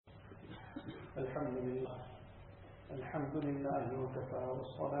الحمد لله وكفى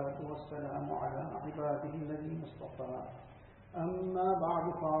والصلاة والسلام على عباده الذين اصطفى أما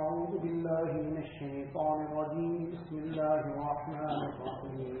بعد فأعوذ بالله من الشيطان الرجيم بسم الله الرحمن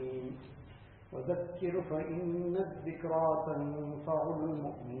الرحيم وذكر فإن الذكرى تنفع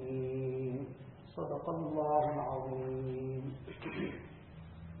المؤمنين صدق الله العظيم.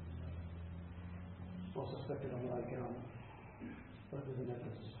 Most respected Ulama Kiram, brothers and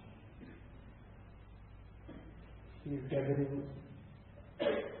sisters, these gatherings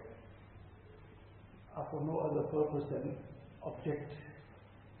are for no other purpose and object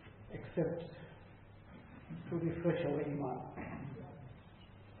except to refresh our iman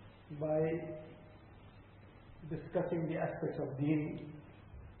by discussing the aspects of deen,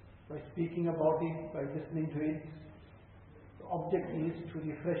 by speaking about it, by listening to it. The object is to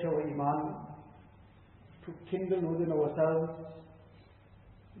refresh our iman, to kindle within ourselves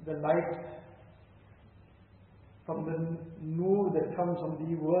the light from the nur that comes from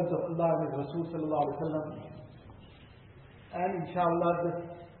the words of Allah and His Rasul sallallahu alaihi wasallam, and inshallah this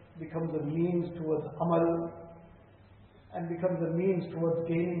becomes a means towards amal and becomes a means towards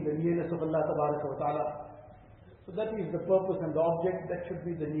gaining the nearness of Allah tabaraka wa ta'ala. So that is the purpose and the object. That should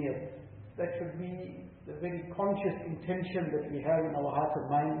be the niyat. That should be the very conscious intention that we have in our hearts and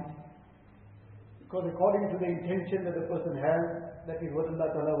minds. Because according to the intention that the person has, that is what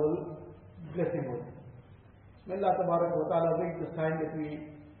Allah Ta'ala will bless him with. May Allah Ta'ala make this time that we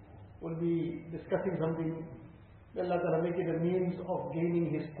will be discussing something. May Allah Ta'ala make it a means of gaining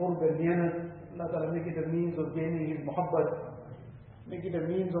His qurb and nearness. Allah Ta'ala make it a means of gaining His muhabbat. Make it a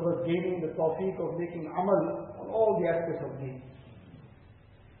means of us gaining the tawfiq of making amal on all the aspects of deen.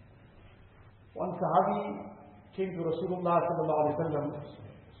 One Sahabi came to Rasulullah sallallahu alaihi wasallam.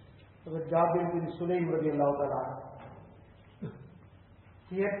 It was Jabir bin Sulaym radiallahu ta'ala.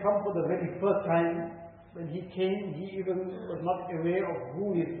 He had come for the very first time. When he came, he even was not aware of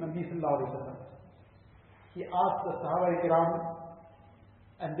who is Nabi sallallahu alaihi wasallam. He asked the Sahaba Kiram,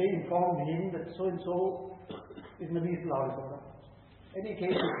 and they informed him that so and so is Nabi sallallahu alaihi wasallam. In any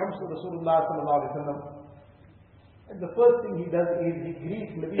case, he comes to Rasulullah sallallahu alaihi wasallam, and the first thing he does is he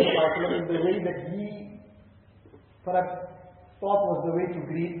greets Nabi sallallahu alaihi wasallam in the way that he perhaps thought was the way to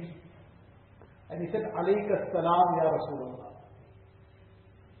greet. And he said, Alayka salam ya Rasulullah.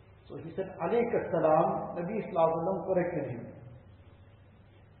 So he said, Alayka salam. Nabi sallallahu alaihi wasallam corrected him.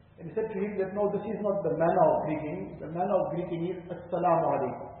 And he said to him that no, this is not the manner of greeting. The manner of greeting is Assalamu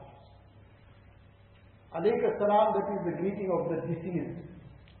alaikum. Alayka salam, that is the greeting of the deceased.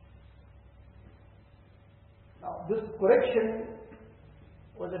 Now this correction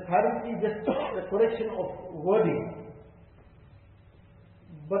was apparently just the correction of wording.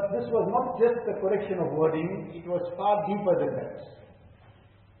 But this was not just the correction of wording, it was far deeper than that.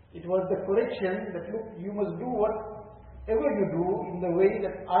 It was the correction that, look, you must do whatever you do in the way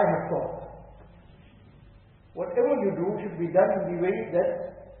that I have taught. Whatever you do should be done in the way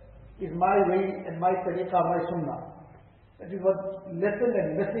that is my way and my tariqah, my sunnah. That is what lesson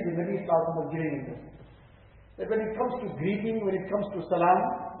and message the Nabi Sallallahu Alaihi Wasallam was giving in this. That when it comes to greeting, when it comes to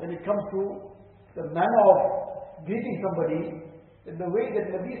salam, when it comes to the manner of greeting somebody, in the way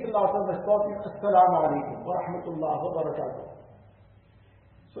that Nabi Sallallahu Alaihi Wasallam has taught you, Assalamu alaikum wa rahmatullah wa barakatuh.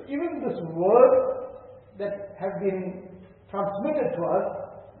 So even this word that have been transmitted to us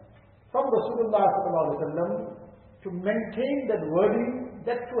from Rasulullah Sallallahu Alaihi Wasallam, to maintain that wording,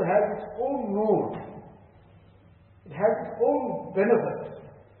 that to have its own mood, it has its own benefit.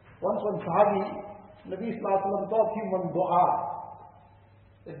 Once one Sahabi, Nabi Sallallahu Alaihi Wasallam taught him one dua,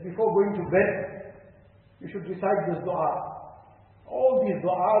 that before going to bed, you should recite this dua. All these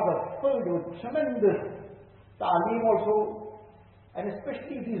du'as are filled with tremendous ta'aleem also, and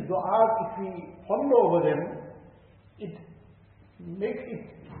especially these du'as, if we ponder over them, it makes it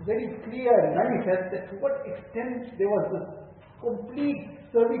very clear and manifest that to what extent there was this complete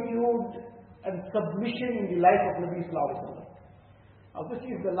servitude and submission in the life of Nabi Sallallahu Alaihi Wasallam. Now this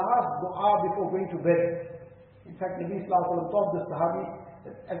is the last du'a before going to bed. In fact, Nabi Sallallahu Alaihi Wasallam taught the Sahabi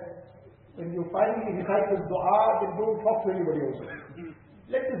that when you finally recite this dua, then don't talk to anybody also.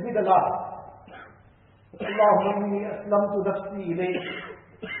 Let this be the last. Allahumma inni aslamtu nafsi ilayk,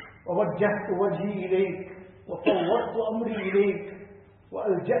 wa wajjahtu wajhi ilayk, wa fawwadtu amri ilayk, wa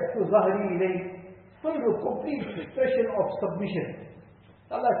alja'tu zahri ilayk. Filled with complete expression of submission.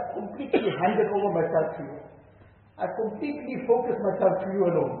 Allah, I completely handed over myself to you. I completely focused myself to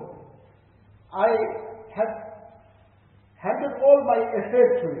you alone. I have handed all my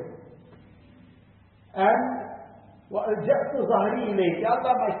affairs to you. And وَأَلْجَأْتُ ظَهْرِي إِلَيْكَ. Ya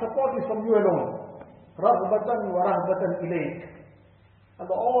Allah, my support is from you alone. رَغْبَةً وَرَهْبَةً إِلَيْكَ. And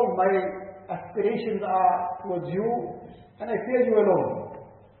all my aspirations are towards you, and I fear you alone.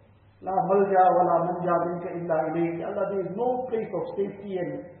 La malja wa la manja minka illa ilayk. Allah, there is no place of safety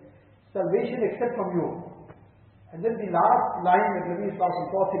and salvation except from you. And then the last line that Nabi Sallallahu Alaihi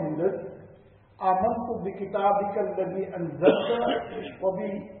Wasallam taught him in this, Amantu bi kitabika alladhi anzalta wa bi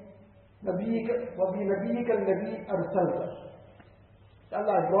nabiyyika alladhi arsalta.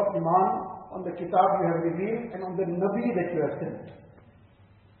 Allah has brought iman on the kitab you have revealed and on the Nabi that you have sent.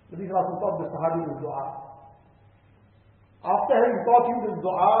 Nabi Sallallahu Alaihi Wasallam taught the Sahabi this dua. After having taught him this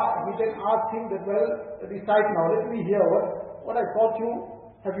dua, he then asked him that, well, recite now, let me hear what I taught you,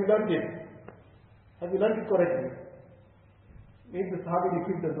 have you learned it? Have you learned it correctly? Made the Sahabi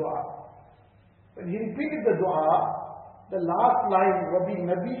repeat the dua. When he repeated the dua, the last line, وَبِي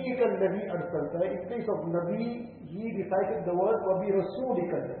نَبِيِّكَ الَّذِي أَرْسَلْتَ, in place of Nabi, he recited the word وَبِي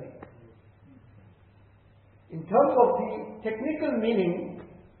رَسُولِكَ الَّذِي. In terms of the technical meaning,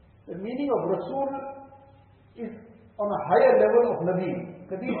 the meaning of Rasul is on a higher level of Nabi.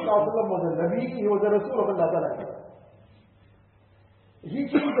 Nabi Sallallahu was a Nabi, he was a Rasul of Allah Ta'ala. He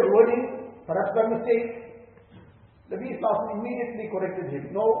changed the wording, perhaps by mistake. Nabi Sallallahu immediately corrected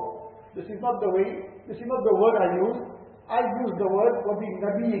him. No, this is not the way, this is not the word I used. I used the word وَبِي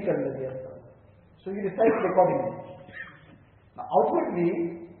نَبِيِّكَ الَّذِي أَرْسَلْتَ. So he recited accordingly. Now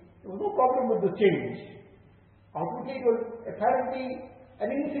outwardly, there was no problem with the change. Outwardly it was apparently an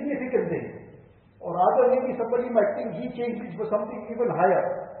insignificant thing. Or rather maybe somebody might think he changed it for something even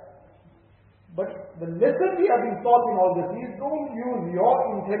higher. But the lesson we are being taught in all this is, don't use your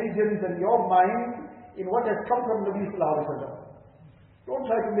intelligence and your mind in what has come from Nabi Sallallahu Alaihi Wasallam. Don't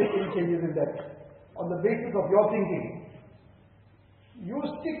try to make any changes in that on the basis of your thinking. You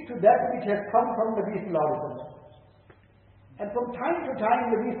stick to that which has come from Nabi Sallallahu Alaihi Wasallam. And from time to time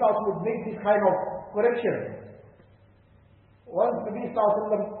Nabi Sallallahu Alaihi Wasallam would make this kind of correction. Once Nabi Sallallahu Alaihi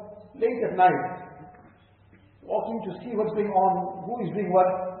Wasallam late at night, walking to see what's going on, who is doing what,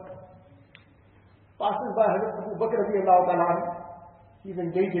 passes by Hazrat Abu Bakr radiallahu ta'ala, he's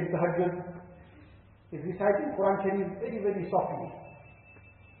engaged in tahajjud, he's reciting Quran Sharif very, very softly.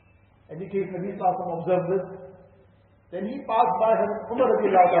 And in case Nabi Sallallahu Alaihi Wasallam observed this, then he passed by Hazrat Umar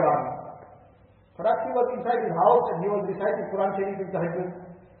radiallahu ta'ala. Perhaps he was inside his house and he was reciting Quran Sharif in tahajjud.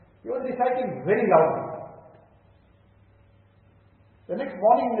 He was reciting very loudly. The next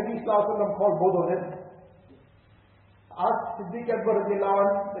morning Nabi Sallallahu Alaihi Wasallam called both of them, asked Siddiq Akbar radiallahu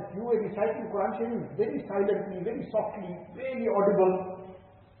anhu that you were reciting Quran Sharif very silently, very softly, very audible.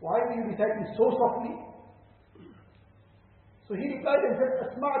 Why were you reciting so softly? So he replied and said,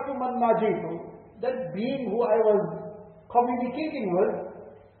 Asma'atu man najaytu. That being who I was communicating with,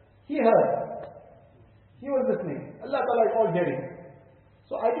 he heard. He was listening. Allah Ta'ala is all hearing.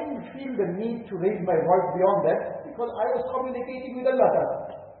 So I didn't feel the need to raise my voice beyond that because I was communicating with Allah Ta'ala.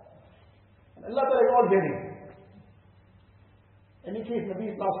 And Allah Ta'ala is all hearing. In any case,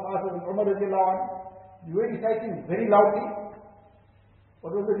 Nabi Sallallahu Alaihi Wasallam and Umar radiallahu anhu, you were reciting very loudly.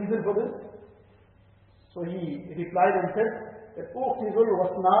 What was the reason for this? So he replied and said that Uqizul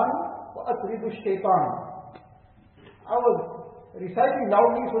Wasnan wa Atridu Shaitan. I was reciting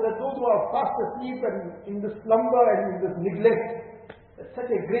loudly so that those who are fast asleep and in this slumber and in this neglect, at such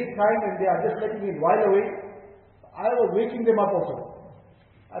a great time and they are just letting it while away, I was waking them up also.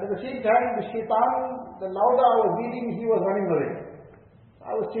 And at the same time, the Shaitan, the louder I was reading, he was running away.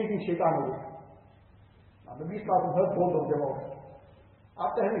 I was chasing Shaitan away. Now the Nabi Sallallahu heard both of them out.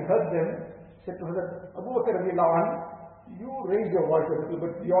 After having heard them, said to Hazrat Abu Bakr radiallahu anhu, you raise your voice a little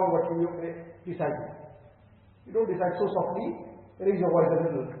bit beyond what you recited. You don't recite so softly, raise your voice a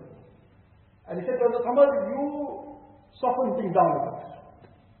little. And he said to Hazrat Umar, you soften things down a bit.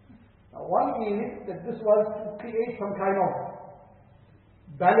 Now one is that this was to create some kind of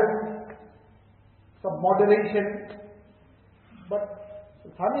balance, some moderation. But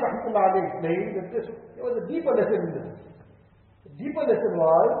Thani Rahmatullah Alayhi explained that there was a deeper lesson in this. The deeper lesson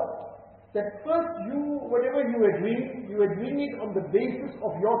was that first whatever you were doing it on the basis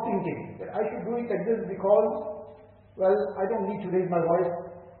of your thinking. That I should do it like this because, well, I don't need to raise my voice.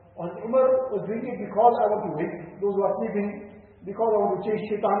 Or Umar was doing it because I want to wake those who are sleeping, because I want to chase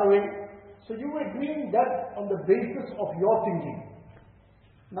Shaitan away. So you were doing that on the basis of your thinking.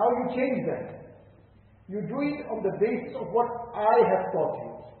 Now you change that. You do it on the basis of what I have taught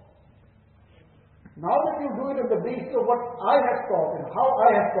you. Now that you do it on the basis of what I have taught and how I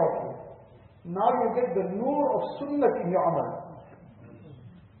have taught you, now you get the nur of sunnah in your amal.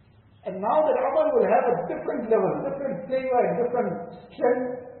 And now that amal will have a different level, different flavor and different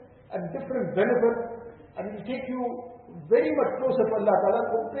strength and different benefit, and it will take you very much closer to Allah Ta'ala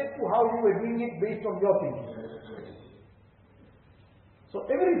compared to how you were doing it based on your thinking. So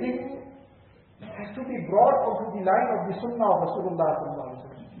everything It has to be brought onto the line of the Sunnah of Rasulullah sallallahu alaihi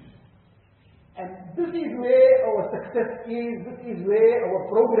wasallam. And this is where our success is, this is where our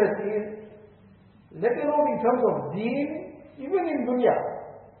progress is, let alone in terms of deen, even in dunya.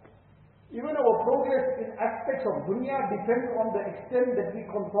 Even our progress in aspects of dunya depends on the extent that we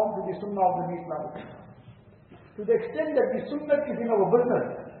conform to the Sunnah of the Islam. To the extent that the Sunnah is in our business,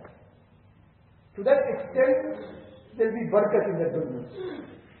 to that extent there will be barakat in that business.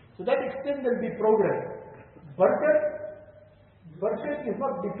 To that extent there will be progress. Barakat is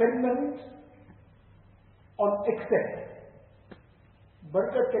not dependent on excess.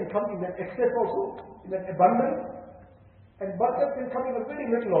 Barakat can come in an excess also, in an abundance, and barakat can come in a very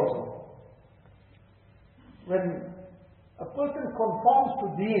little also. When a person conforms to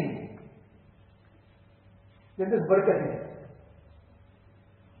deen, then there's barakat in it.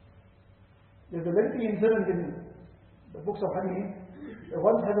 There's a lengthy incident in the books of Hadith.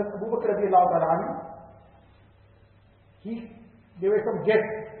 Once Hazrat Abu Bakr radiallahu ta'ala anhu, there were some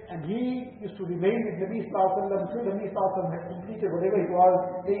guests, and he used to remain with Nabi sallallahu alaihi wasallam until Nabi sallallahu alaihi wasallam had completed whatever it was,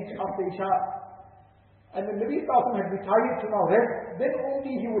 late after Isha. And when Nabi sallallahu alaihi wasallam had retired to now rest, then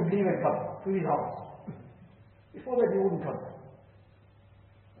only he would leave and come to his house. Before that he wouldn't come.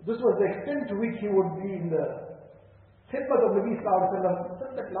 This was the extent to which he would be in the khidmat of Nabi sallallahu alaihi wasallam.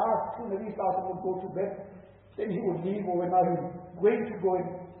 Till that last till Nabi sallallahu alaihi wasallam would go to bed, then he would leave, or when he was going to go and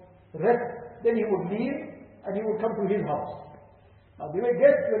rest, then he would leave and he would come to his house. Now they were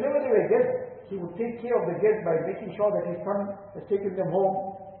guests, whenever they were guests, he would take care of the guests by making sure that his son has taken them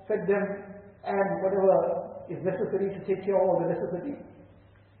home, fed them, and whatever is necessary to take care of all the necessities.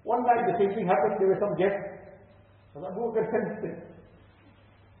 One night the same thing happened, there were some guests. Abu Bakr sent the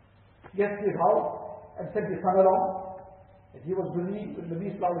guest to his house and sent his son along. And he was busy with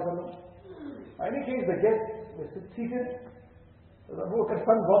Nabi sallallahu alaihi wasallam. In any case, the guests were seated. So Abu Bakr's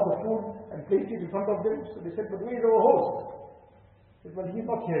son brought the food and placed it in front of them. So they said, but where is our host? He said, well, he's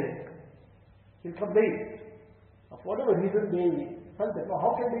not here yet. He'll come late. For whatever reason, they felt that, no,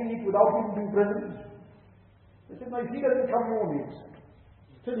 how can they eat without him being present? They said, no, if he doesn't come, we won't eat.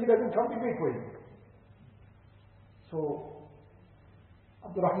 Till he doesn't come, we wait for him. So,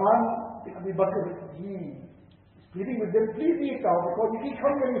 Abdul Rahman bin Abi Bakr, he is pleading with them, please eat now, because if he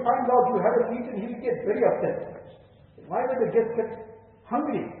comes and he finds out you haven't eaten, he'll get very upset. Why were the guests kept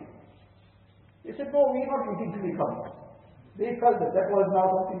hungry? They said, no, we're not eating till he comes. They felt that that was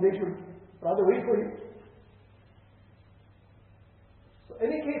now something they should rather wait for him. So, in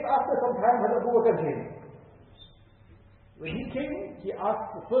any case, after some time, Hazrat Abu Bakr came. When he came, he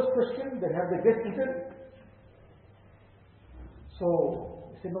asked the first question, then have the guests eaten? So,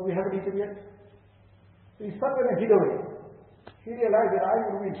 he said, no, we haven't eaten yet. So he stuck and hid away. He realized that I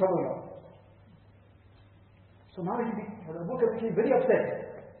will be in trouble now. So now Abu Bakr became very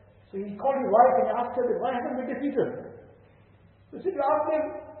upset. So he called his wife and asked her, why haven't we just eaten? So he said, you asked them.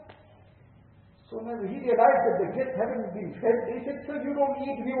 So now he realized that the guests haven't been fed. They said, sir, you don't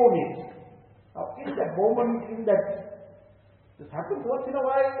eat, we won't eat. Now in that moment, this happens once in a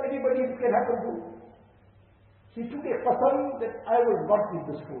while, anybody it can happen to. He took a qasam that I will not eat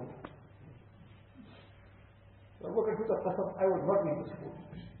this food. So Abu Bakr took a qasam, I will not eat this food.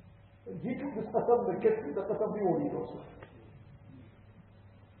 And he took this qasam, the guest took the qasam, we won't eat also.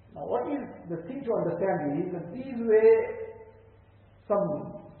 Now what is the thing to understand is that these were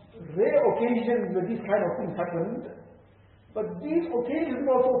some rare occasions where these kind of things happened, but these occasions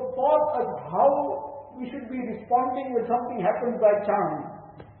also taught us how we should be responding when something happens by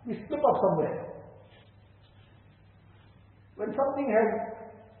chance. We slip up somewhere. When something has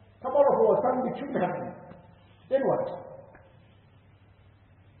come out of our tongue which shouldn't happen, then what?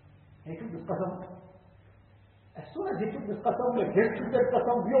 He took this qasam. As soon as he took this qasam, the guest took that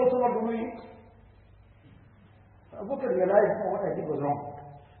qasam, we also not going to eat. Abu Bakr realized, no, what I did was wrong.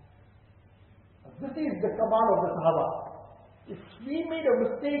 This is the kamal of the Sahaba. If we made a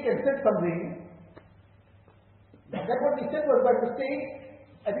mistake and said something, that what we said was by mistake,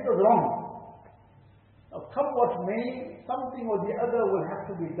 and it was wrong. Now, come what may, something or the other will have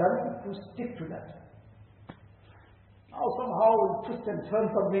to be done to stick to that. Now, somehow we'll twist and turn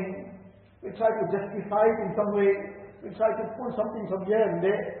something, we'll try to justify it in some way, we'll try to pull something from here and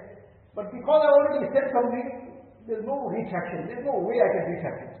there. But because I already said something, there's no retraction, there's no way I can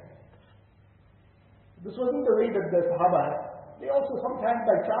retract it. This wasn't the way that the Sahaba had. They also sometimes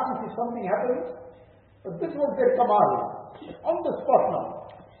by chance if something happens, but this was their kamal. On the spot now.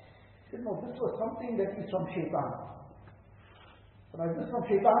 He said, no, this was something that is from shaitan. So now if this is from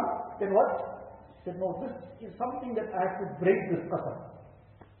shaitan, then what? He said, no, this is something that I have to break this qasam.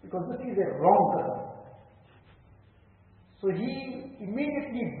 Because this is a wrong qasam. So he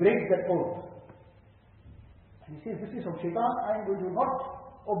immediately breaks that oath. He says, this is from shaitan, I am going to not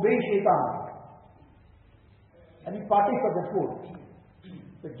obey shaitan. And he partakes of that food.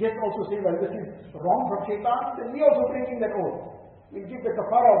 The guest also say, well, this is wrong from shaitan, then we also breaking that oath. We'll give the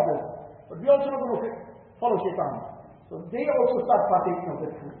kafara of this. But we also not going to follow shaitan. So they also start partaking of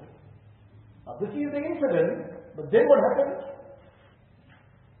that food. Now this is the incident, but then what happened?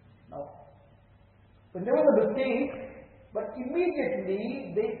 Now, when there was a mistake, but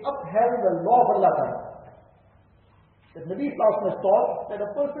immediately they upheld the law of Allah Ta'ala. That Nabi Sallallahu has taught that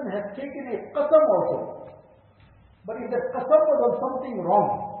a person has taken a qasam also. But if that qasam was on something wrong,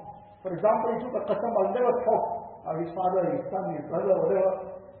 for example, he took a qasam, I'll never talk his father, his son, his brother,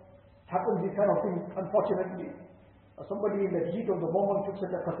 whatever, happens these kind of things, unfortunately. Or somebody in the heat of the moment took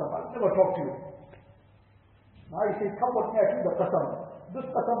such a qasam, I'll never talk to you. Now he says, come with me, I took the qasam.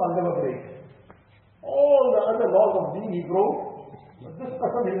 This qasam I'll never break. All the other laws of deen he broke, but this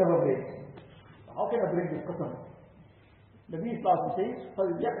qasam he'll never break. How can I break this qasam? Nabi Sallallahu says,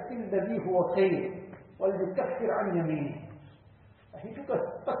 فَلْيَأْتِ الَّذِي هُوَ خَيْرٌ وَلْيُكَفِّرْ عَنْ يَمِينِهِ. He took a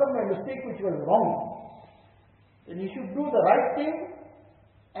qasam, a mistake which was wrong. Then he should do the right thing,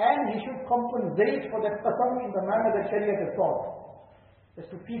 and he should compensate for that qasam in the manner that Shariah has taught. As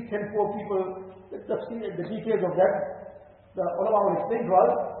to feed 10 poor people, the details of that, the ulama will explain to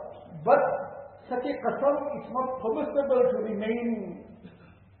us. But such a qasam, it's not permissible to remain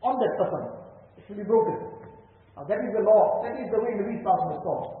on that qasam. It should be broken. Now that is the law, that is the way Nabi Sallallahu was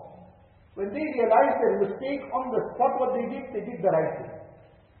taught. When they realized their mistake on the spot, what they did the right thing.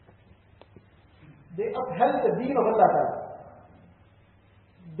 They upheld the deen of Allah Ta'ala.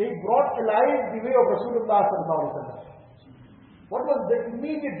 They brought alive the way of Rasulullah Sallallahu Alaihi Wasallam. What was the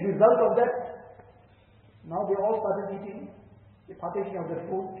immediate result of that? Now they all started eating, they partaking of their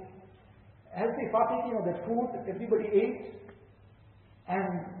food. As they partaking of their food, everybody ate,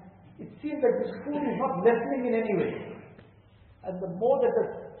 and it seems that this food is not lessening in any way. And the more that the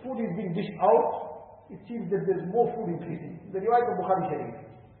food is being dished out, it seems that there is more food increasing. The riwayat of Bukhari Sharif.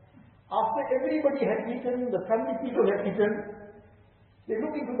 After everybody had eaten, the family people had eaten, they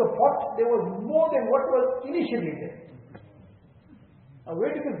looked into the pot, there was more than what was initially there. Now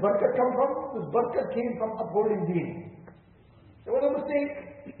where did this barakat come from? This barakat came from upholding deen. There was a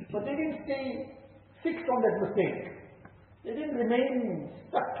mistake, but they didn't stay fixed on that mistake. They didn't remain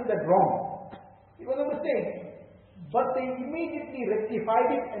stuck to that wrong. It was a mistake. But they immediately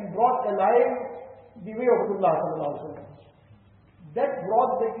rectified it and brought alive the way of Rasulullah Sallallahu Alaihi Wasallam. That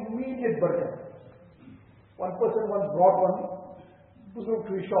brought the immediate barakat. One person once brought one buzurg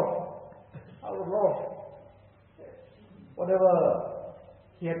to his shop. Out of love, whatever,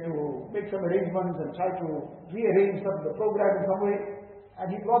 he had to make some arrangements and try to rearrange some of the program in some way.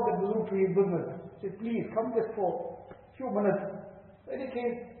 And he brought the buzurg to his business. He said, please come just for a few minutes. In any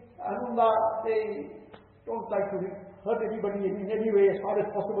case, Alhamdulillah, they don't like to hurt anybody in any way. As far as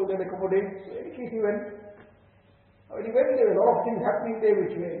possible, they'll accommodate. So in any case, he went. When he went, there were a lot of things happening there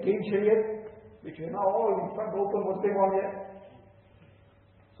which were against Shariah, which were now all in front open, what's going on here.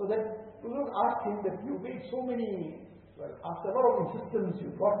 So that Buzurg asked him that you made so many, well, after a lot of insistence,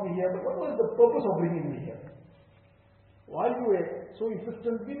 you brought me here, but what was the purpose of bringing me here? While you were so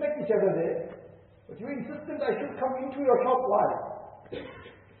insistent, we met each other there, but you were insistent I should come into your shop. Why?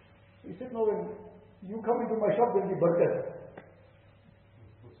 He said, no, when you come into my shop, there will be barakat.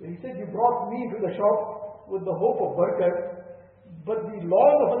 So he said, you brought me to the shop with the hope of barakat, but the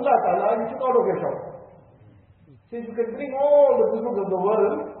laws of Allah Ta'ala you took out of your shop. Since you can bring all the business of the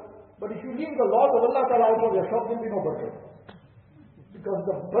world, but if you leave the laws of Allah Ta'ala out of your shop, there will be no barakat. Because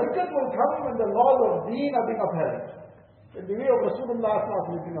the barakat will come when the laws of deen are being upheld. When the way of Rasulullah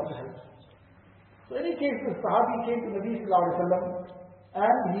is being upheld. So in any case, the Sahabi came to Nabi Sallallahu Alaihi Wasallam,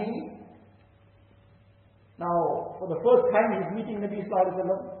 and he, now for the first time he is meeting Nabi Sallallahu Alaihi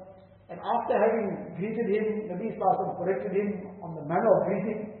Wasallam, and after having greeted him, Nabi Sallallahu Alaihi Wasallam corrected him on the manner of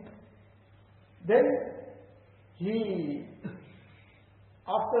greeting. Then he,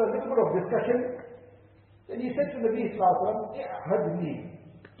 after a little bit of discussion, then he said to Nabi Sallallahu Alaihi Wasallam, "Ihadni,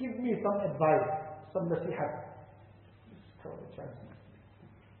 give me some advice, some nasihat."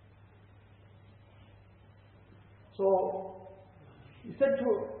 So he said to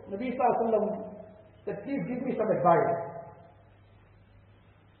Nabi Sallallahu Alaihi Wasallam that please give me some advice.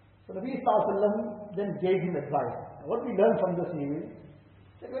 So Nabi Sallallahu Alaihi Wasallam then gave him advice. Now, what we learn from this is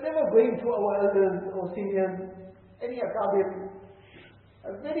that whenever going to our elders or seniors, any akabir,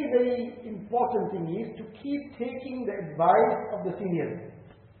 a very, very important thing is to keep taking the advice of the seniors.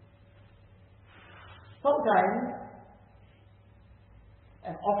 Sometimes,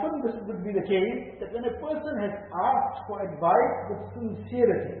 and often this would be the case, that when a person has asked for advice with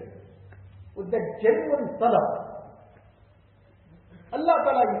sincerity, with that genuine talab, Allah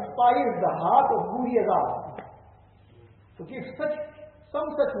Ta'ala inspires the heart of who He has asked to give some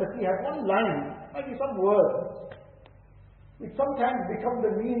such nasihat, one line, maybe some words, which sometimes become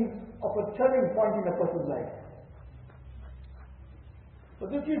the means of a turning point in a person's life. So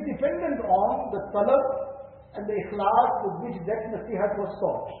this is dependent on the talab and the ikhlas with which that nasihat was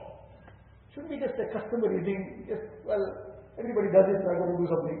sought. Shouldn't be just a customary thing, just, well, everybody does it, so I'm going to do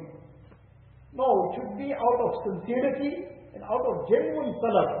something. No, it should be out of sincerity and out of genuine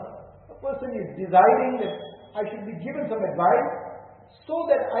talab. A person is desiring that I should be given some advice so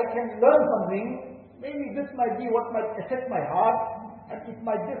that I can learn something. Maybe this might be what might affect my heart, and it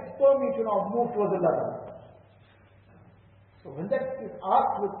might just spur me to now move towards Allah. So when that is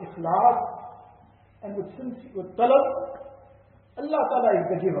asked with ikhlas and with talab, Allah Ta'ala is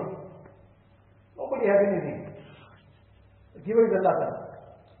the giver. Nobody has anything. The giver is Allah Ta'ala.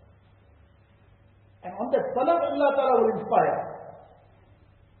 And on that talab, Allah Ta'ala will inspire.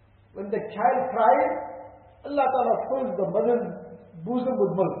 When the child cries, Allah Ta'ala fills the mother's bosom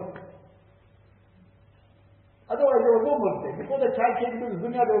with milk. Otherwise there was no milk there. Before the child came into this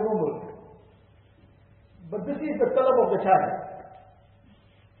dunya, there was no milk. But this is the talab of the child.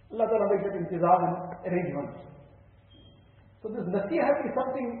 Allah Ta'ala makes it intizam and arrangements. So this nasihat is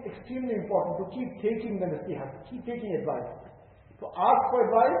something extremely important, to keep taking the nasihat, to keep taking advice. To ask for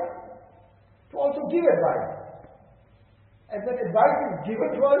advice, to also give advice. And when advice is given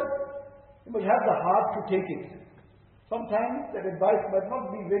to us, we must have the heart to take it. Sometimes that advice might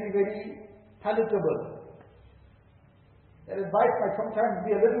not be very, very palatable. That advice might sometimes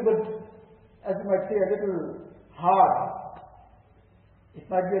be a little bit, as you might say, a little hard. It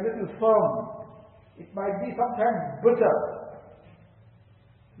might be a little firm. It might be sometimes bitter.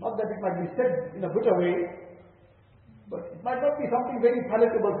 Not that it might be said in a bitter way, but it might not be something very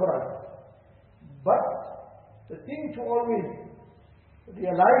palatable for us. But the thing to always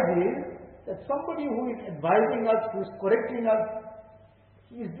realize is that somebody who is advising us, who is correcting us,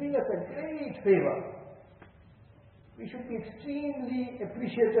 he is doing us a great favor. We should be extremely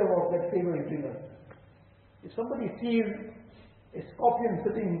appreciative of that favor he's doing us. If somebody sees a scorpion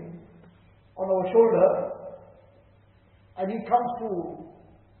sitting on our shoulder and he comes to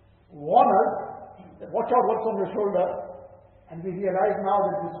warn us that watch out what's on your shoulder, and we realize now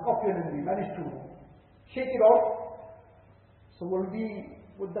that the scorpion, and we manage to shake it off, so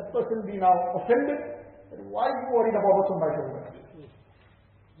would that person be now offended? Why are you worried about what's on my shoulder?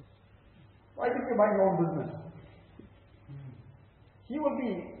 Why did you mind your own business? He will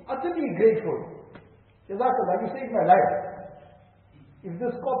be utterly grateful. Jazakallah, you saved my life. If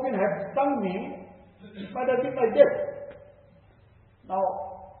the scorpion had stung me, it might have been my death. Now,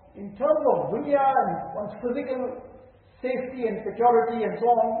 in terms of dunya and one's physical safety and security and so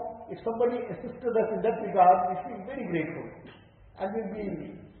on, if somebody assisted us in that regard, we feel very grateful. And we'll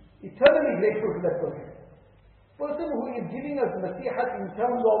be eternally grateful to that person. Person who is giving us nasihat in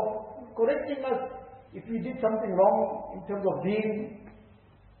terms of correcting us if we did something wrong in terms of deen,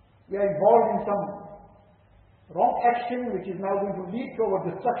 we are involved in some wrong action which is now going to lead to our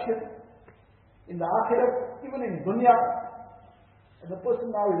destruction in the akhirah, even in dunya, and the person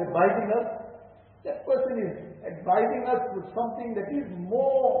now is advising us, that person is advising us with something that is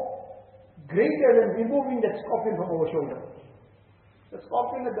more greater than removing that scorpion from our shoulder. The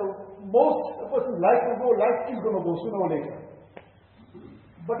scorpion at the most, the person's life will go, life is going to go sooner or later.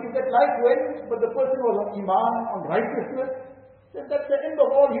 But if that life went, but the person was on iman, on righteousness, then that's the end of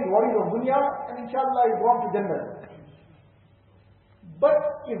all his worries of dunya, and inshallah he's gone to Jannah. But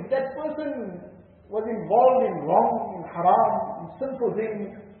if that person was involved in wrong, in haram, in sinful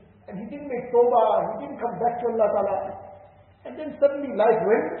things, and he didn't make tawbah, he didn't come back to Allah Ta'ala, and then suddenly life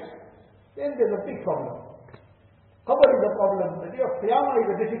went, then there's a big problem. Qabr is a problem, the day of Qiyamah is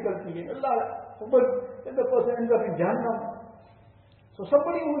a difficulty, and Allah, then the person ends up in Jahannam. So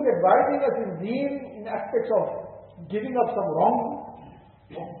somebody who is advising us in deen, in aspects of giving up some wrong,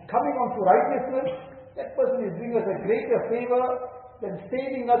 coming on to righteousness, that person is doing us a greater favor than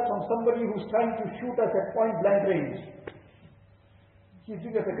saving us from somebody who's trying to shoot us at point blank range. He's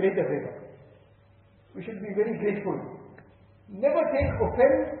doing us a greater favor. We should be very grateful. Never take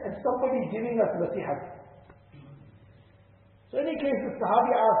offense at somebody giving us nasihat. So in any case, the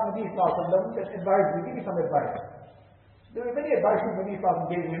Sahabi asked Nabi Sallallahu Alaihi Wasallam that advise me, give me some advice. There were many advices Nabi Sallallahu Alaihi Wasallam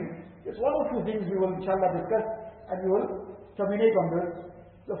gave him. Just one or two things we will inshallah discuss and we will terminate on this.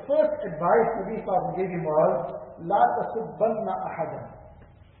 The first advice Nabi Sallallahu Alaihi Wasallam gave him was, La tasubbanna ahadan.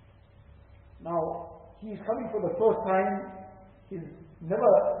 Now, he is coming for the first time. He's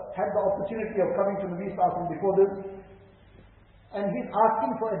never had the opportunity of coming to Nabi Sallallahu Alaihi Wasallam before this. and he's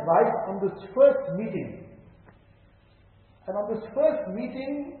asking for advice on this first meeting. And on this first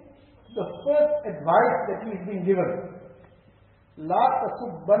meeting, the first advice that he's been given, لا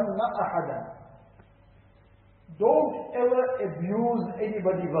تسبن أحدا. Don't ever abuse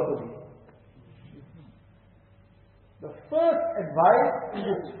anybody verbally. The first advice in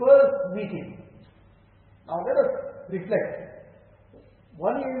this first meeting. Now let us reflect.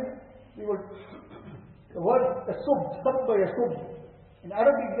 One is, the word yasub, sabba yasub. In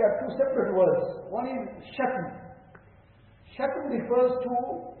Arabic there are two separate words. One is shatm. Shatm refers to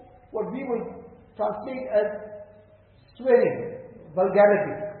what we will translate as swearing,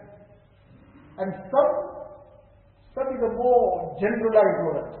 vulgarity. And sab is a more generalized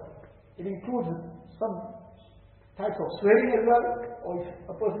word. It includes some types of swearing as well, or if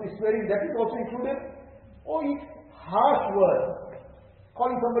a person is swearing, that is also included, or it's harsh words,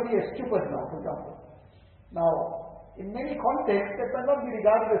 calling somebody a stupid now, for example. Now, in many contexts, that may not be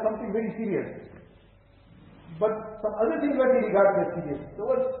regarded as something very serious, but some other things might be regarded as serious. The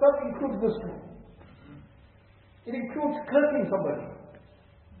word sab includes this too. It includes cursing somebody.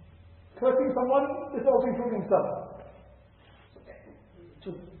 Cursing someone is also including sab. To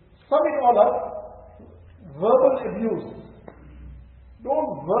sum it all up, verbal abuse. Don't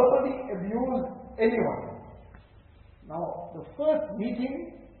verbally abuse anyone. Now, the first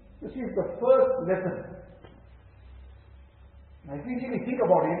meeting, this is the first lesson. Now, if you really think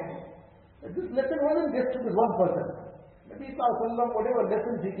about it, this lesson wasn't just to this one person. Nabi Sallallahu Alaihi Wasallam, whatever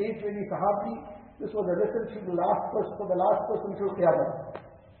lessons he gave to any Sahabi, this was a lesson to the last person, for the last person till Qiyamah.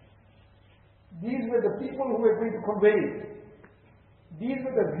 These were the people who were going to convey it. These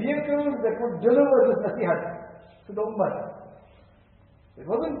were the vehicles that would deliver this nasihat to the ummah. It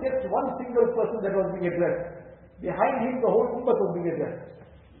wasn't just one single person that was being addressed. Behind him, the whole ummah was being addressed.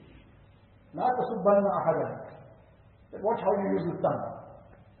 La tasubbanna ahadan. Watch how you use this tongue.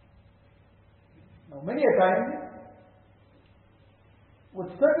 Now, many a time,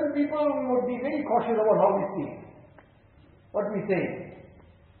 with certain people, we would be very cautious about how we speak, what we say.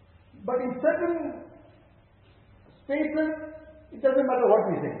 But in certain spaces, it doesn't matter what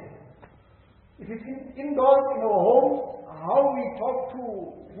we say. If it's indoors, in our homes, how we talk to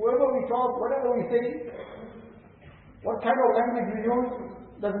whoever we talk, whatever we say, what kind of language we use,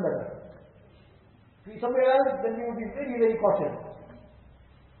 doesn't matter. If it's somewhere else, then we will be very, very cautious.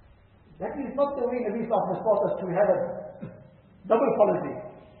 That is not the way Nabi Sallallahu has taught us to have a double policy,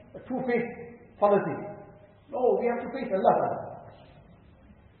 a two-faced policy. No, we have to face Allah Ta'ala.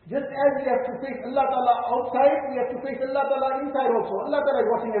 Just as we have to face Allah Ta'ala outside, we have to face Allah Ta'ala inside also. Allah Ta'ala is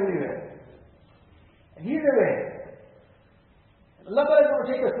watching everywhere. And He is aware. Allah Ta'ala is going to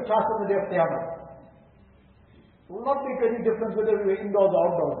take us to task on the day of Qiyamah. It will not make any difference whether we are indoors or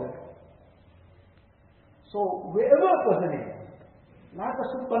outdoors. So, wherever a person is, لا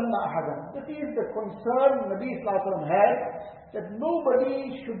تسبن أحدا. This is the concern Nabi Sallallahu Alaihi Wasallam had, that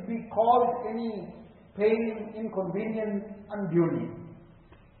nobody should be caused any pain, inconvenience unduly.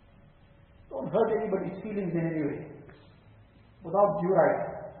 Don't hurt anybody's feelings in any way, without due right.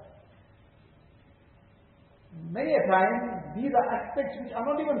 Many a time, these are aspects which are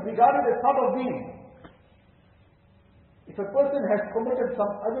not even regarded as part of being. If a person has committed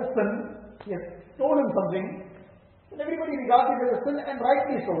some other sin, he has stolen something, then everybody regards it as a sin, and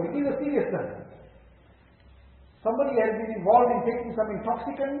rightly so. It is a serious sin. Somebody has been involved in taking some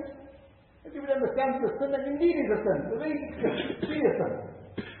intoxicant, everybody understands the sin, and indeed it is a sin. It's a very serious sin.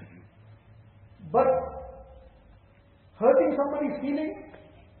 But hurting somebody's feeling,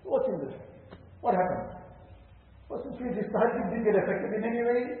 what's in this? What happens? Person feels his tahajjud didn't get affected in any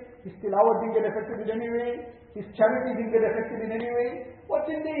way, his tilawat didn't get affected in any way, his charity didn't get affected in any way. What's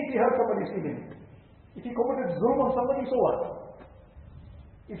in there if he hurt somebody's feeling? If he committed zulm on somebody, so what?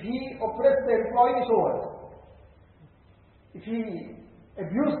 If he oppressed the employee, so what? If he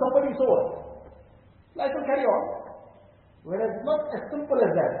abused somebody, so what? Life will carry on. Whereas not as simple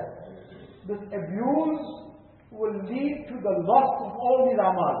as that. This abuse will lead to the loss of all these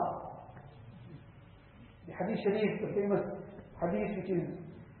amal. The Hadith Sharif, the famous Hadith which is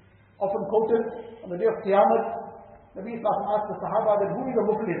often quoted on the day of Qiyamah, Nabi Sallallahu asked the Sahaba that who is a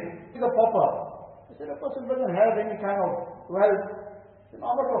Muflis? Who is a pauper? He said, a person doesn't have any kind of wealth. He said, no,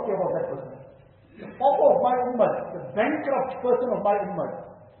 I'm not talking about that person. The pauper of my ummah, the bankrupt person of my ummah,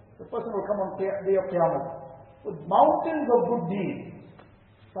 the person will come on the day of Qiyamah with mountains of good deeds,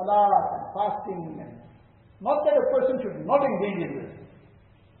 salat and fasting, and not that a person should not engage in this,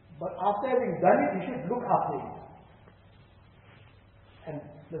 but after having done it, he should look after it. And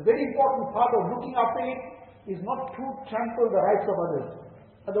the very important part of looking after it is not to trample the rights of others,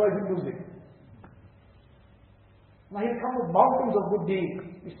 otherwise you lose it. Now he'll come with mountains of good deeds,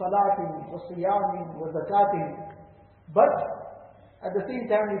 bisalatin, wasiyamin, wazakatin. But at the same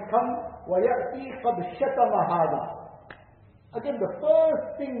time he'll come, وَيَأْتِي قَدْ شَتَمَ هَذَا. Again, the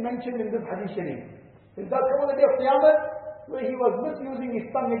first thing mentioned in this hadith sharif. He'll come on the day of Qiyamah, where he was misusing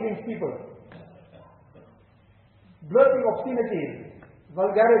his tongue against people. Blurting obscenities,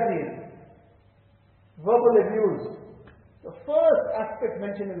 vulgarities, verbal abuse. The first aspect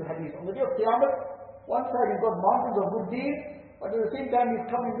mentioned in the hadith. On the day of Qiyamah, one side he's got mountains of good deeds, but at the same time he's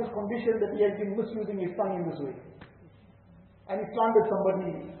come in this condition that he has been misusing his tongue in this way. And he slandered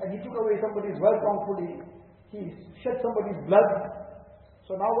somebody, and he took away somebody's wealth wrongfully, he shed somebody's blood.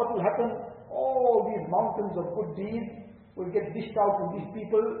 So now what will happen? All these mountains of good deeds will get dished out to these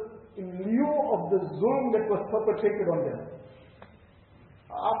people in lieu of the zulm that was perpetrated on them.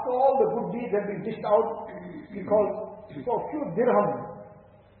 After all the good deeds have been dished out, because for a few dirhams,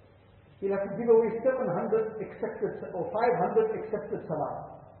 he'll have to give away 700 accepted or 500 accepted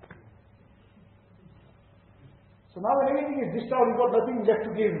salah. So now when everything is dished out, he's got nothing left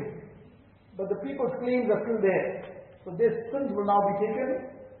to give. But the people's claims are still there. So their sins will now be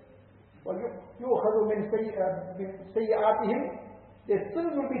taken. وَيُؤْخَذُ مِنْ سَيِّئَاتِهِمْ. Their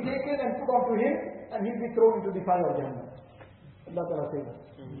sins will be taken and put onto him, and he'll be thrown into the fire of Jahannam. Allah Ta'ala says.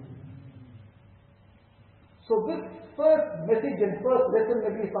 So this first message and first lesson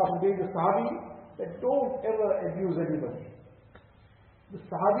Nabi Sallallahu gave the Sahabi, that don't ever abuse anybody. The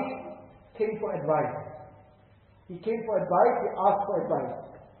Sahabi came for advice. He came for advice, he asked for advice.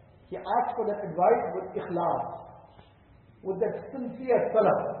 He asked for that advice with ikhlas, with that sincere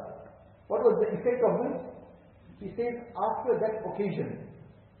salah. What was the effect of this? He says, after that occasion,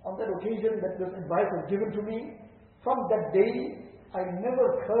 on that occasion that this advice was given to me, from that day, I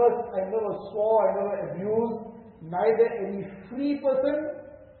never cursed, I never swore, I never abused, neither any free person,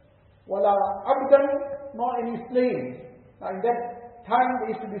 wala abdan, nor any slave. Now in that time there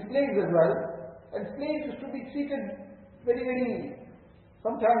used to be slaves as well, and slaves used to be treated very, very,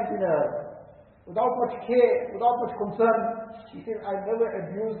 sometimes without much care, without much concern. He says, I never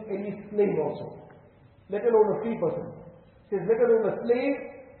abused any slave also, let alone a free person. He says, let alone a slave,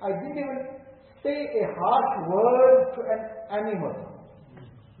 I didn't even say a harsh word to an animal.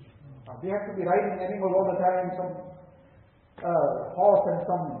 Now, they have to be riding animals all the time, some horse and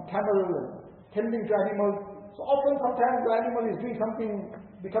some camel, and tending to animals. So often, sometimes the animal is doing something,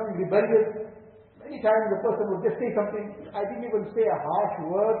 becoming rebellious. Many times the person would just say something, I didn't even say a harsh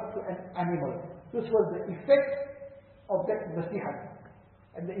word to an animal. This was the effect of that nasihat.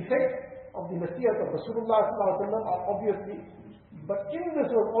 And the effect of the nasihat of Rasulullah are obviously, but in this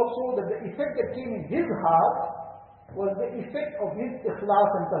was also that the effect that came in his heart was the effect of his ikhlas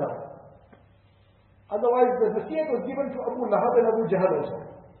and talab. Otherwise the nasihat was given to Abu Lahab and Abu Jahl also.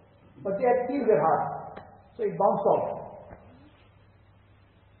 But they had sealed their heart. So it bounced off.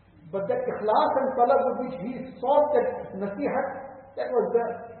 But that ikhlas and talab with which he sought that nasihat, that was the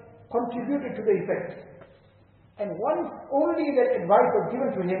contributed to the effect. And once only that advice was given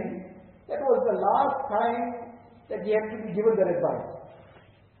to him, that was the last time that he had to be given that advice.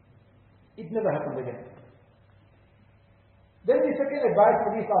 It never happened again. Then the second advice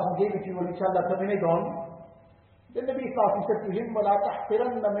Nabi Sallallahu gave it to you, and inshallah terminate on. Then Nabi Sallallahu said to him, وَلَا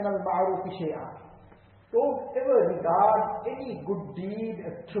تَحْقِرَنَّ مِنَ الْمَعْرُوفِ شَيْئًا. Don't ever regard any good deed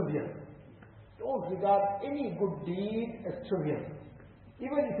as trivial. Don't regard any good deed as trivial.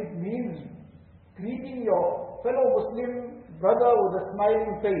 Even if it means greeting your fellow Muslim brother with a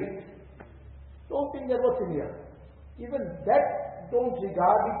smiling face. Don't think that was trivial. Even that, don't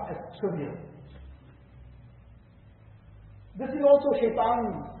regard it as trivial. This is also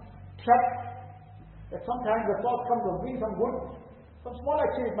Shaitan's trap, that sometimes the thought comes of doing some good, some small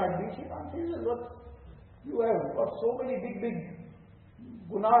action it might be. Shaitan says, look, you have got so many big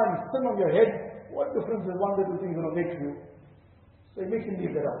guna and sin on your head, what difference is one little thing going to make to you? So he makes him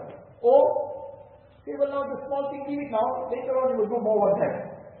leave that out. Or, say, well now the small thing, leave it now, later on you will do more one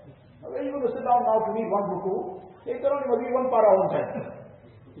time. Now when you going to sit down now to read one ruku, later on you will read one para one time.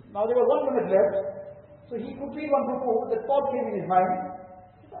 Now there was 1 minute left, so he could read one ruku, the thought came in his mind,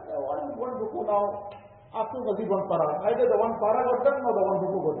 one ruku now, after he read one para. Either the one para got done or the one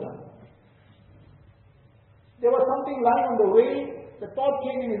ruku got done. There was something lying on the way, the thought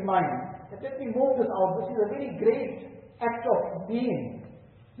came in his mind, that let me move this out, this is a very great act of being.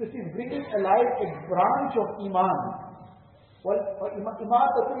 This is bringing alive a branch of Iman. Well,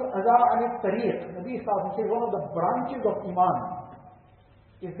 Imatatul Aza Anit Tariq, Nabi Sallallahu says one of the branches of Iman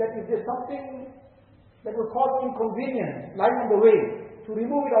is that if there's something that will cause inconvenience lying on the way, to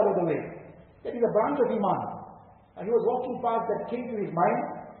remove it out of the way. That is a branch of Iman. And he was walking past, that came to his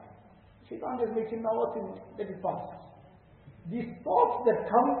mind. Shaitan just makes him now let it pass. These thoughts that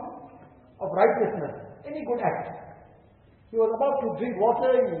come of righteousness, any good act. He was about to drink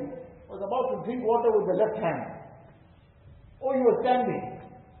water, with the left hand. Or he was standing,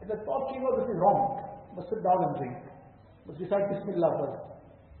 and the thought came out, this is wrong. Must sit down and drink. Must recite Bismillah first.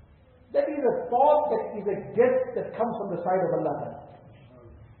 That is a thought, that is a guess that comes from the side of Allah.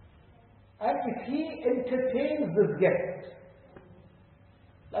 And if he entertains this guest,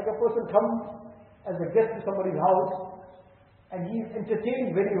 like a person comes as a guest to somebody's house, and he is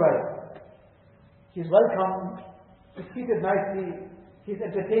entertained very well. He is welcomed, he is seated nicely, he is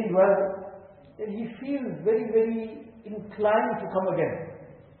entertained well, then he feels very, very inclined to come again.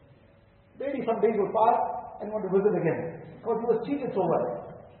 Maybe some days will pass and want to visit again, because he was treated so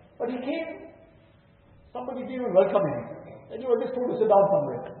well. But he came, somebody didn't even welcome him, and he was just told to sit down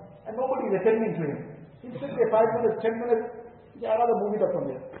somewhere, and nobody is attending to him. He'll sit there 5 minutes, 10 minutes, yeah, I'd rather move it up from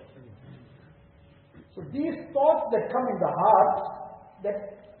there. So these thoughts that come in the heart, that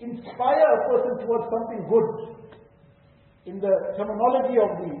inspire a person towards something good. In the terminology of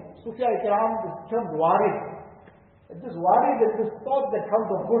the Sufya Ikram, this term warid. This warid is this thought that comes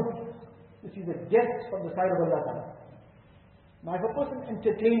of good. This is a guest from the side of Allah Ta'ala. Now if a person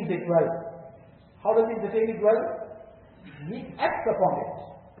entertains it well, how does he entertain it well? He acts upon it.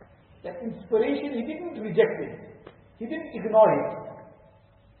 That inspiration, he didn't reject it. He didn't ignore it.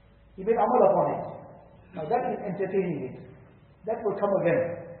 He made amal upon it. Now that is entertaining it. That will come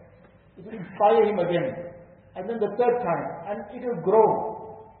again. It will inspire him again. And then the third time. And it will grow.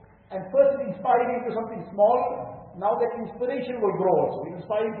 And first it inspired him to something small. Now that inspiration will grow also. It will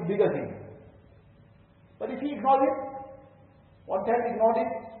inspire him to bigger things. But if he ignores it, one time he ignored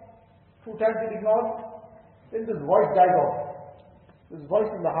it, 2 times he ignored, then this voice dies off. This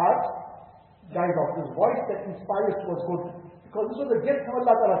voice in the heart dies off. This voice that inspires towards good. Because this was a gift from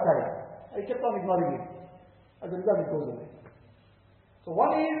Allah Ta'ala's side. I kept on ignoring it. As a result, it goes away. So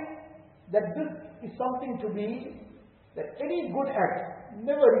one is that this is something to be, that any good act,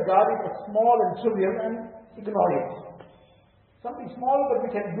 never regard it as small and trivial and ignore it. Something small, but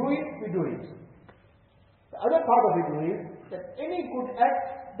we can do it, we do it. The other part of it is that any good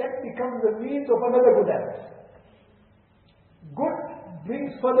act, that becomes the means of another good act. Good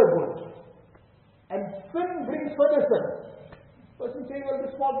brings further good. And sin brings further sin. Person saying, well,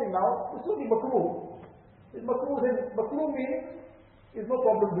 this small thing now, this will be makruh. This makruh means, is no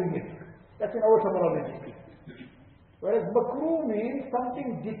problem doing it. That's in our terminology. Whereas makruh means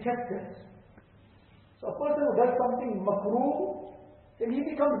something detested. So a person who does something makruh, then he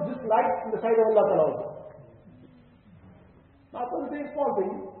becomes disliked in the sight of Allah Ta'ala also. Now a person saying small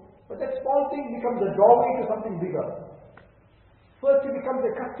thing, but that small thing becomes a doorway to something bigger. First he becomes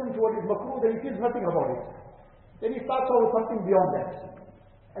accustomed to what is makruh, then he feels nothing about it. Then he starts off with something beyond that.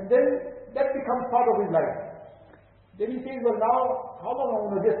 And then that becomes part of his life. Then he says, well now, how long am I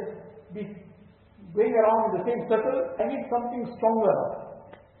going to just be going around in the same circle? I need something stronger.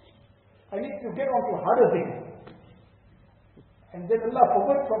 I need to get on to harder things. And then Allah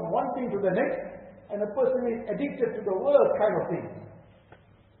forgets from one thing to the next, and a person is addicted to the worst kind of things.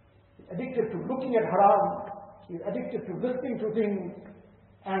 He's addicted to looking at haram, he's addicted to listening to things,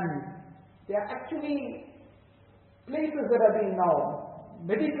 and they are actually places that are being now,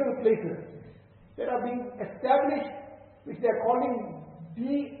 medical places, that are being established, which they are calling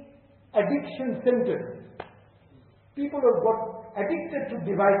de-addiction centers. People have got addicted to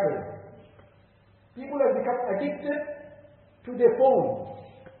devices. People have become addicted to their phones.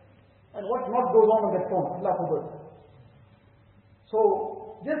 And what not goes on that phone, Allah forbid. So,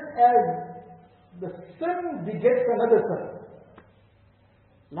 just as the sin begets another sin,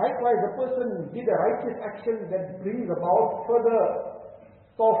 likewise a person did a righteous action that brings about further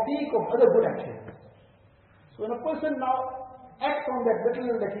tawfiq of other good actions. So when a person now acts on that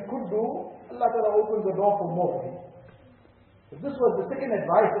little that he could do, Allah Ta'ala opens the door for more for him. So this was the second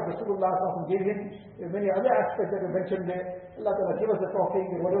advice that Rasulullah gave him. There are many other aspects that are mentioned there. Allah Ta'ala give us the tawfiq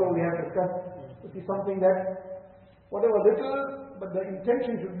that whatever we have discussed, this is something that, whatever little, but the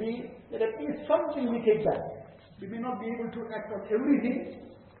intention should be that at least something we take back. We may not be able to act on everything,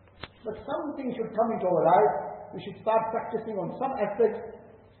 but something should come into our life. We should start practicing on some aspects,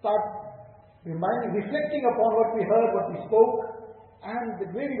 start reflecting upon what we heard, what we spoke, and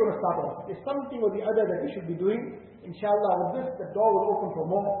where we're going to start off. There's something or the other that we should be doing. Inshallah, with this, the door will open for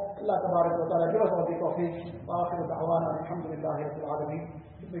more. Allah Tabarak wa Ta'ala give us all the tawfiq. Wa akhiru da'wana, alhamdulillahi rabbil alameen.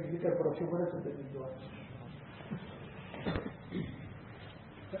 Make zikr for a few minutes and then we'll do it.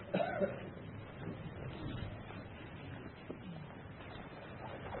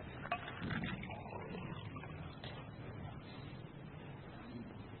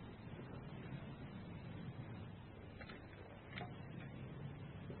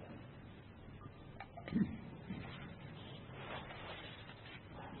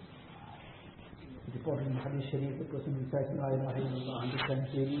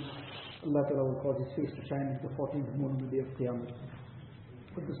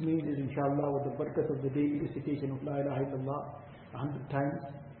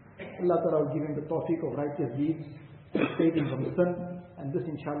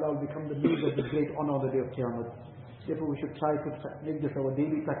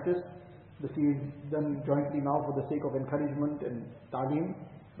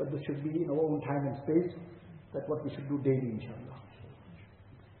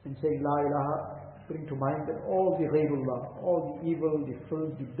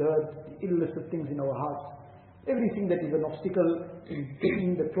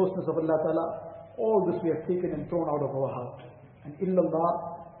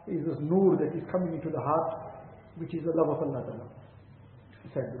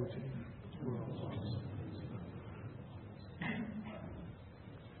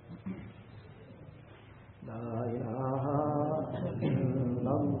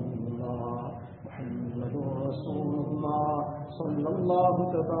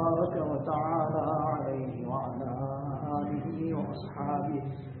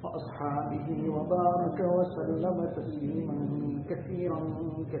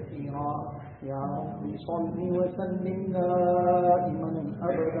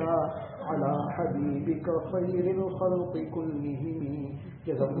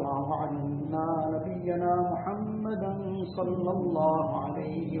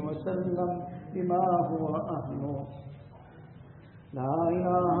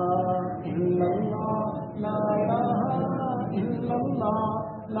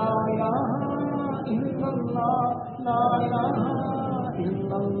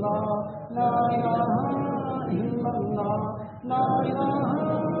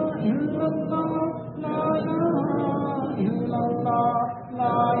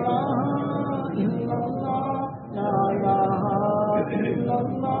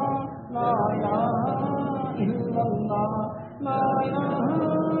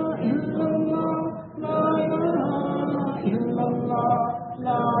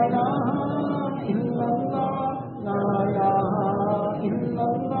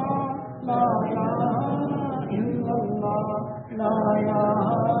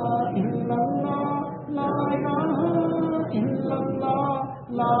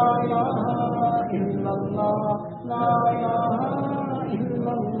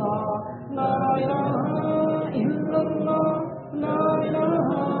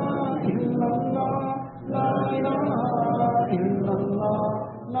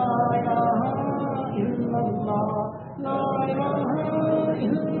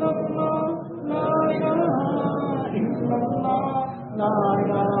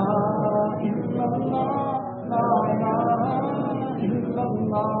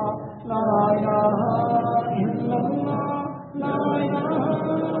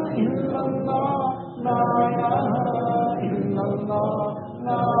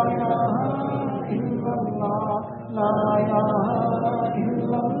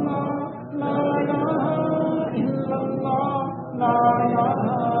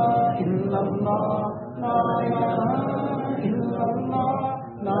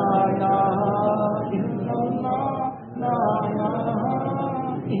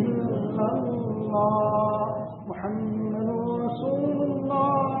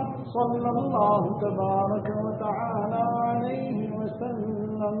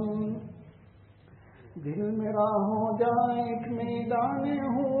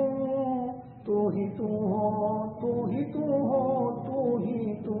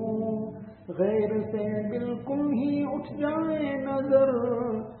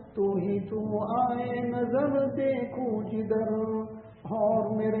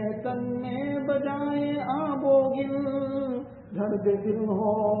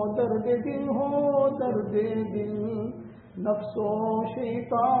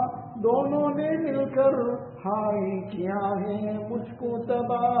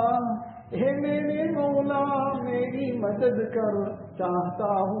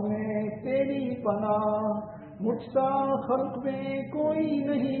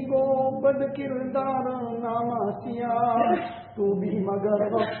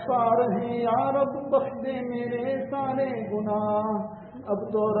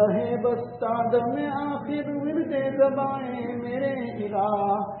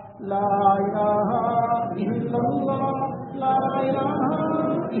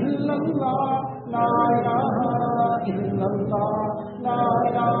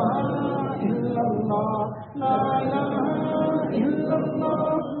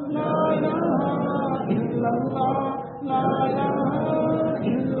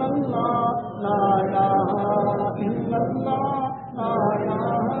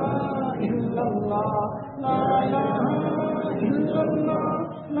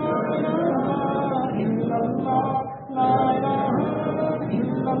 لا إله إلا الله لا إله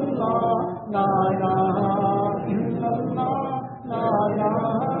إلا الله لا إله إلا الله لا إله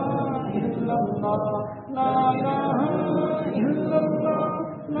إلا الله لا إله إلا الله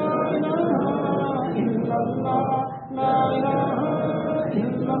لا إله إلا الله لا إله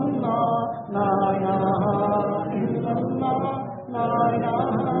إلا الله لا إله إلا الله لا إله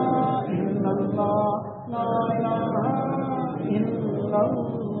إلا الله لا إله إلا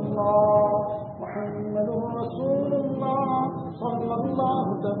الله محمد رسول الله صلى الله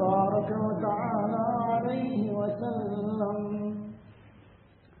تبارك وتعالى عليه وسلم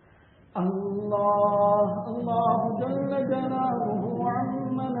الله الله جل جلاله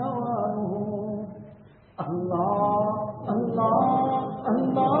وعم نواله الله الله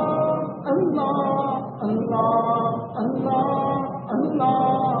الله الله الله الله الله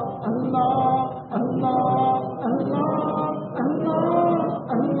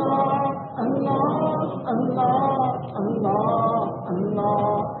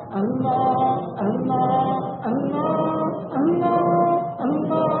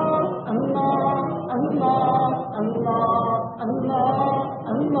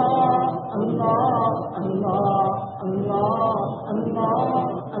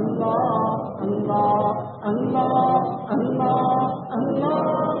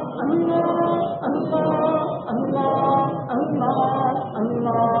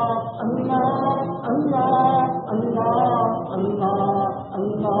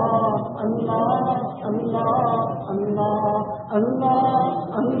الله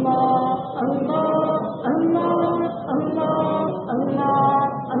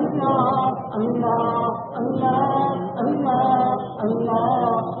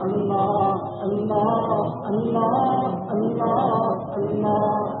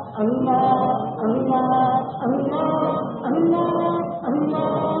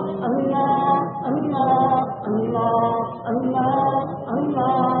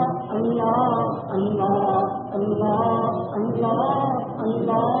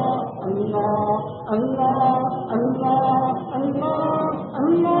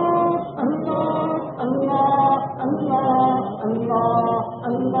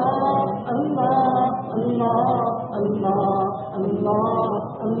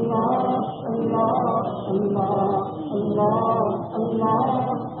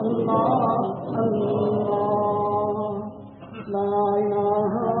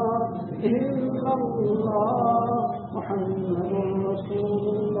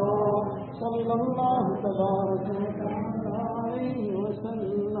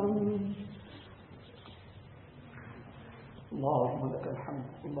اللهم لك الحمد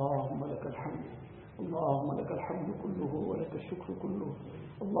اللهم لك الحمد اللهم لك الحمد كله ولك الشكر كله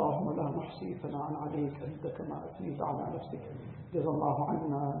اللهم لا نحصي ثناء عليك أنت كما أثنيت على نفسك جزا الله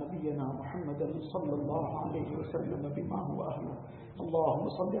عنا نبينا محمدا صلى الله عليه وسلم بما هو أهله اللهم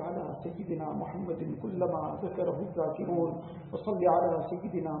صل على سيدنا محمد كلما ذكره الذاكرون وصل على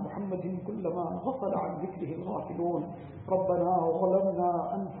سيدنا محمد كلما غفل عن ذكره الغافلون ربنا ظلمنا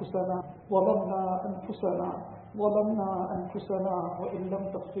أنفسنا وإن لم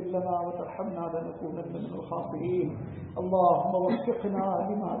تغفر لنا وترحمنا لنكونن من الخاسرين اللهم وفقنا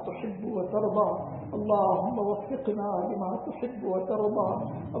لما تحب وترضى اللهم وفقنا لما تحب وترضى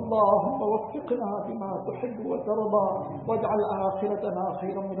اللهم وفقنا لما تحب وترضى واجعل آخرتنا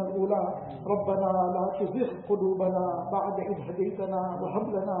خيرا من الأولى ربنا لا تزغ قلوبنا بعد إذ هديتنا وهب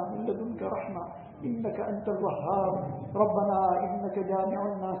لنا من لدنك رحمة إنك أنت الوهاب ربنا إنك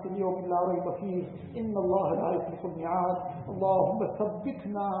جامع الناس اليوم لا ريب فيه إن الله لا يخلف الميعاد اللهم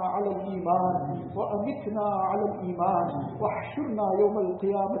ثبتنا على الإيمان وأمتنا على الإيمان واحشرنا يوم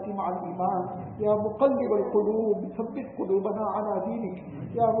القيامة مع الإيمان يا مقلب القلوب ثبت قلوبنا على دينك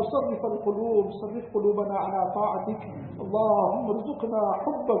يا مصرف القلوب صرف قلوبنا على طاعتك اللهم ارزقنا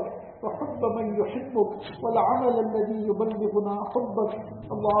حبك وحب من يحبك والعمل الذي يبلغنا حبك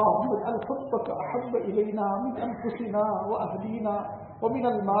اللهم اجعل حبك أحب إلينا من أنفسنا وأهلينا ومن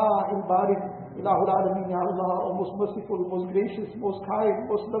الماء البارد إله العالمين يا Allah, O most merciful, most gracious, most kind,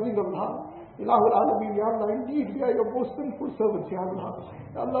 most loving Allah. Ilahu al-Alameen, Ya Allah, indeed we are your most sinful servants, Ya Allah.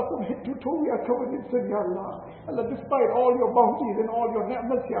 Ya Allah, from head to toe we are covered in sin, Ya Allah. Allah, despite all your bounties and all your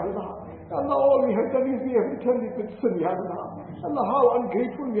ni'mats, Ya Allah. Ya Allah, all we have done is we have returned it with sin, Ya Allah. Allah, how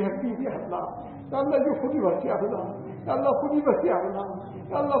ungrateful we have been, Ya Allah. Ya Allah, you forgive us, Ya Allah. Ya Allah, forgive us, Ya Allah.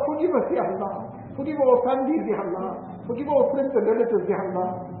 Ya Allah, forgive us, Ya Allah. Forgive our families, Ya Allah. Forgive our friends and relatives, Ya Allah.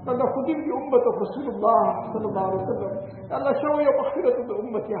 Ya Allah, forgive the ummah of Rasulullah sallallahu alaihi wasallam. Ya Allah, show your maghfirah to the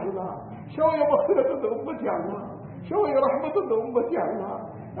ummah, Ya Allah. Show your maghfirah to the ummah, Ya Allah. Show your rahmat to the ummah, Ya Allah.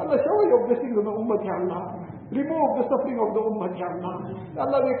 Ya Allah, show your blessings on the ummah, Ya Allah. Remove the suffering of the Ummah, Ya Allah. Ya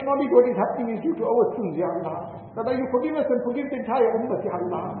Allah, we acknowledge what is happening is due to our sins, Ya Allah. Ya Allah, you forgive us and forgive the entire Ummah, Ya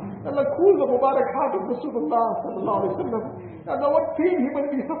Allah. Ya Allah, cool the Mubarak heart of Rasulullah sallallahu alaihi wasallam. Ya Allah, what pain he must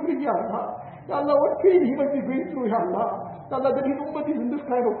be suffering, Ya Allah. Ya Allah, what pain he must be going through, Ya Allah. Ya Allah, that his Ummah is in this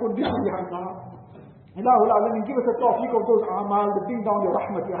kind of condition, Ya Allah. Ilahul Alamin, give us a tawfiq of those a'mal that bring down your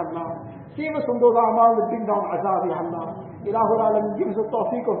rahmat, Ya Allah. Save us from those a'mal that bring down azab, Ya Allah. Ilahul Alamin, give us a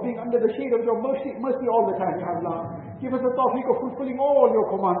tawfiq of being under the shade of your mercy all the time, Ya Allah. Give us a tawfiq of fulfilling all your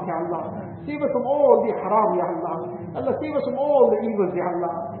commands, Ya Allah. Save us from all the haram, Ya Allah. Allah, save us from all the evils, Ya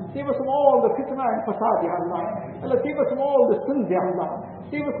Allah. Save us from all the fitna and fasad, Ya Allah. Allah, save us from all the sins, Ya Allah.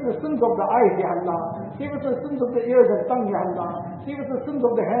 Save us from the sins of the eyes, Ya Allah. Save us from the sins of the ears and tongue, Ya Allah. Save us from the sins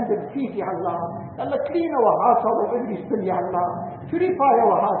of the hands and feet, Ya Allah. Allah, clean our hearts out of every sin, Ya Allah. Purify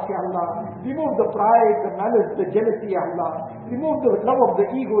our hearts, Ya Allah. Remove the pride, the malice, the jealousy, Ya Allah. Remove the love of the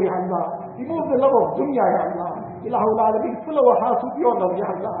ego, Ya Allah. Remove the love of dunya, Ya Allah. Ilahul Alamin, fill our hearts with your love, Ya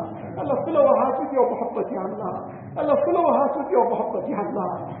Allah. Allah, fill our hearts with your muhabbat, Ya Allah. Allah, fill our hearts with your muhabbat, Ya Allah.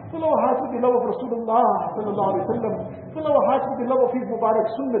 Fill our hearts with the love of Rasulullah sallallahu alaihi wasallam. Fill our hearts with the love of his Mubarak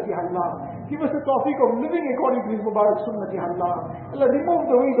Sunnah, Ya Allah. Give us the tawfiq of living according to his Mubarak Sunnah, Ya Allah. Allah, remove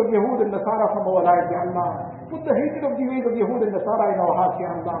the ways of Yahud and Nasara from our lives, Ya Allah. Put the hatred of the ways of Yahud and Nasara in our hearts, Ya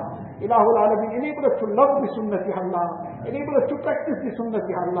Allah. Ilahul Alamin, enable us to love the Sunnah, Ya Allah. Enable us to practice the Sunnah,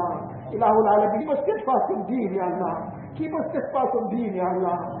 Ya Allah. Ilahul Alamin, keep us steadfast in deen, Ya Allah. Keep us steadfast in deen, Ya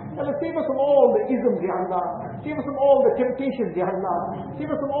Allah. Allah, save us from all the isms, Ya Allah. Save us from all the temptations, Ya Allah. Save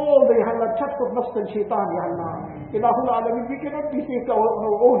us from all the, Ya Allah, traps of nafs and shaitan, Ya Allah. Ilahul Alamin, we cannot be saved on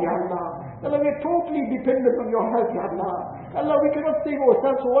our own, Ya Allah. Allah, we are totally dependent on your help, Ya Allah. Allah, we cannot save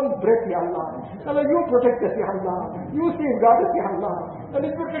ourselves for one breath, Ya Allah. Allah, you protect us, Ya Allah. You safeguard us, Ya Allah.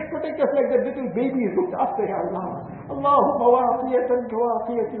 Allah, protect us like that little baby is looked after, Ya Allah. Allahumma waqiyatan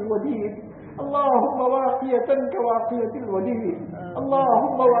kawaqiyatil walid. اللهم واقية كواقية الولي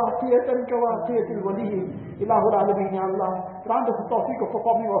اللهم واقية كواقية الولي إله العالمين يا الله grant us the tawfiq of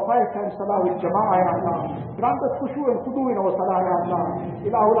performing our 5 times salah with jama'ah ya Allah grant us khushu and khudu in our salah ya Allah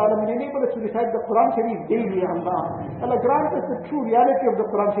إله العالمين enable us to recite the Quran Sharif daily ya Allah Allah grant us the true reality of the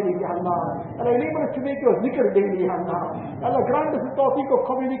Quran Sharif ya Allah Allah enable us to make your zikr daily ya Allah Allah grant us the tawfiq of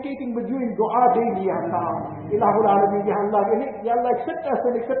communicating with you in dua daily ya Allah إله العالمين ya Allah accept us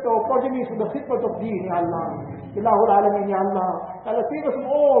and accept our progeny for the khidmat of deen ya Allah Ilahul Alamin ya Allah Allah save us from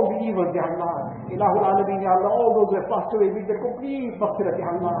all the evils ya Allah Ilahul Alamin ya Allah all those who have passed away with their complete maghfirat ya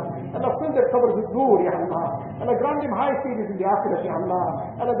Allah Allah fill their covers with nur ya Allah Allah grant them high stages in the akhirat ya Allah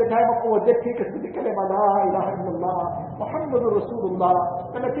Allah the time of our death take us with the kalima la ilaha illallah Muhammadur Rasulullah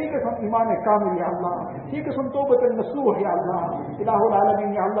Allah take us from iman and kamil ya Allah take us from tawbat and nasuh ya Allah Ilahul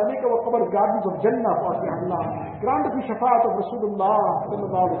Alamin ya Allah make our qabr gardens of Jannah for us ya Allah grant us the shafaat of Rasulullah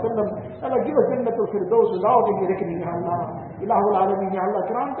sallallahu alaihi wasallam Allah give us Jannatul Firdaus without any reckoning, Ya Allah. Ilahul Alamin, Ya Allah.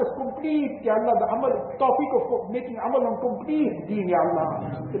 Grant us complete, Ya Allah, the amal, tawfiq of making amal on complete deen, Ya Allah.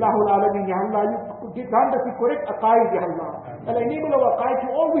 Ilahul Alamin, Ya Allah. You grant us the correct aqaid, Ya Allah. Allah, enable our aqaid to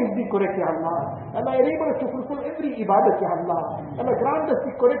always be correct, Ya Allah. Allah, enable us to fulfill every ibadat, Ya Allah. Allah, grant us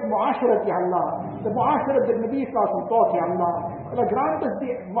the correct mu'asharat, Ya Allah. The mu'asharat that Nabi Sallallahu taught, Ya Allah. Allah, grant us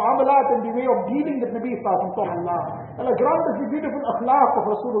the mu'amalat and the way of dealing that Nabi Sallallahu taught, Ya Allah. Allah, grant us the beautiful akhlaq of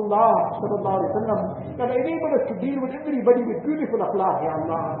Rasulullah sallallahu alaihi wasallam. Allah, enable us to deal with everybody with beautiful akhlaq, Ya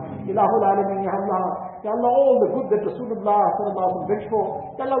Allah. Ilahul Alamin, Ya Allah. Ya Allah, all the good that Rasulullah sallallahu alaihi wasallam begged for,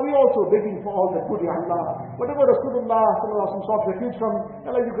 Ya Allah, we also begging for all the good, Ya Allah. Whatever Rasulullah sallallahu alaihi wasallam sought refuge from, Ya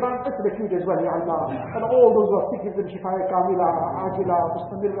Allah, you grant us refuge as well, Ya Allah. And all those who are sick with shifaya kamila, ajila,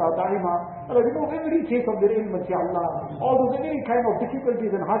 mustamirra, daima, Allah, remove every case of their ailments, Ya Allah. All those any kind of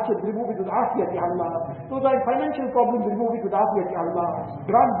difficulties and hardships, remove it with afiyat, Ya Allah. Those are financial problems, remove it with afiyat, Ya Allah.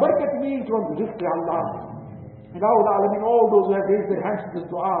 Grant barakat in each one's rizq, Ya Allah. Ilahul Alamin, all those who have raised their hands to this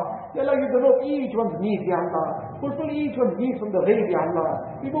dua, Ya Allah, you know each one's needs, Ya Allah. Fulfill each one's needs from the ghaib, Ya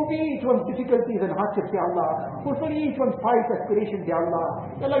Allah. Remove each one's difficulties and hardships, Ya Allah. Fulfill each one's pious aspirations, Ya Allah.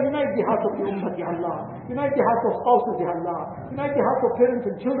 Ya Allah, unite the hearts of the ummah, Ya Allah. Unite the hearts of spouses, Ya Allah. Unite the hearts of parents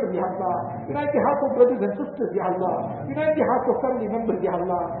and children, Ya Allah. Unite the hearts of brothers and sisters, Ya Allah. Unite the hearts of family members, Ya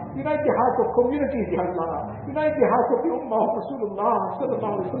Allah. Unite the hearts of communities, Ya Allah. Unite the hearts of the ummah of Rasulullah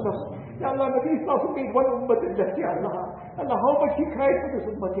sallallahu alaihi wasallam. Ya Allah, Nabi Sallallahu made one ummah in that, Ya Allah. Allah, how much he cried for this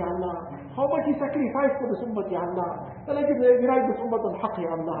ummah, Ya Allah. How much he sacrificed for this ummah, Ya Allah. Allah, unite this ummah on haqq,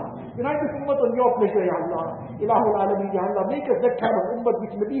 Ya Allah. Unite this ummah on your pleasure, Ya Allah. Ilahul Alamin, Ya Allah. Make us that kind of ummah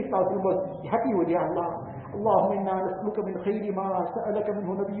which Nabi Sallallahu was happy with, Ya Allah. اللهم إنا نسألك من خير ما سألك منه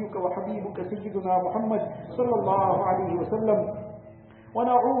نبيك وحبيبك سيدنا محمد صلى الله عليه وسلم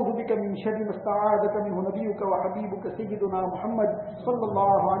ونعوذ بك من شر ما استعاذك منه نبيك وحبيبك سيدنا محمد صلى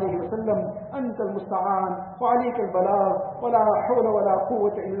الله عليه وسلم. أنت المستعان وعليك البلاغ ولا حول ولا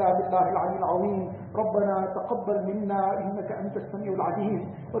قوة إلا بالله العلي العظيم. ربنا تقبل منا إنك أنت السميع العليم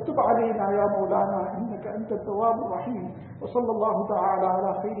وتب علينا يا مولانا إنك أنت التواب الرحيم. وصلى الله تعالى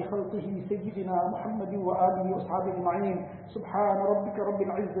على خير خلقه سيدنا محمد وآله وأصحابه أجمعين. سبحان ربك رب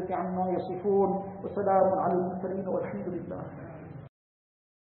العزة عما يصفون وسلام على المرسلين والحمد لله.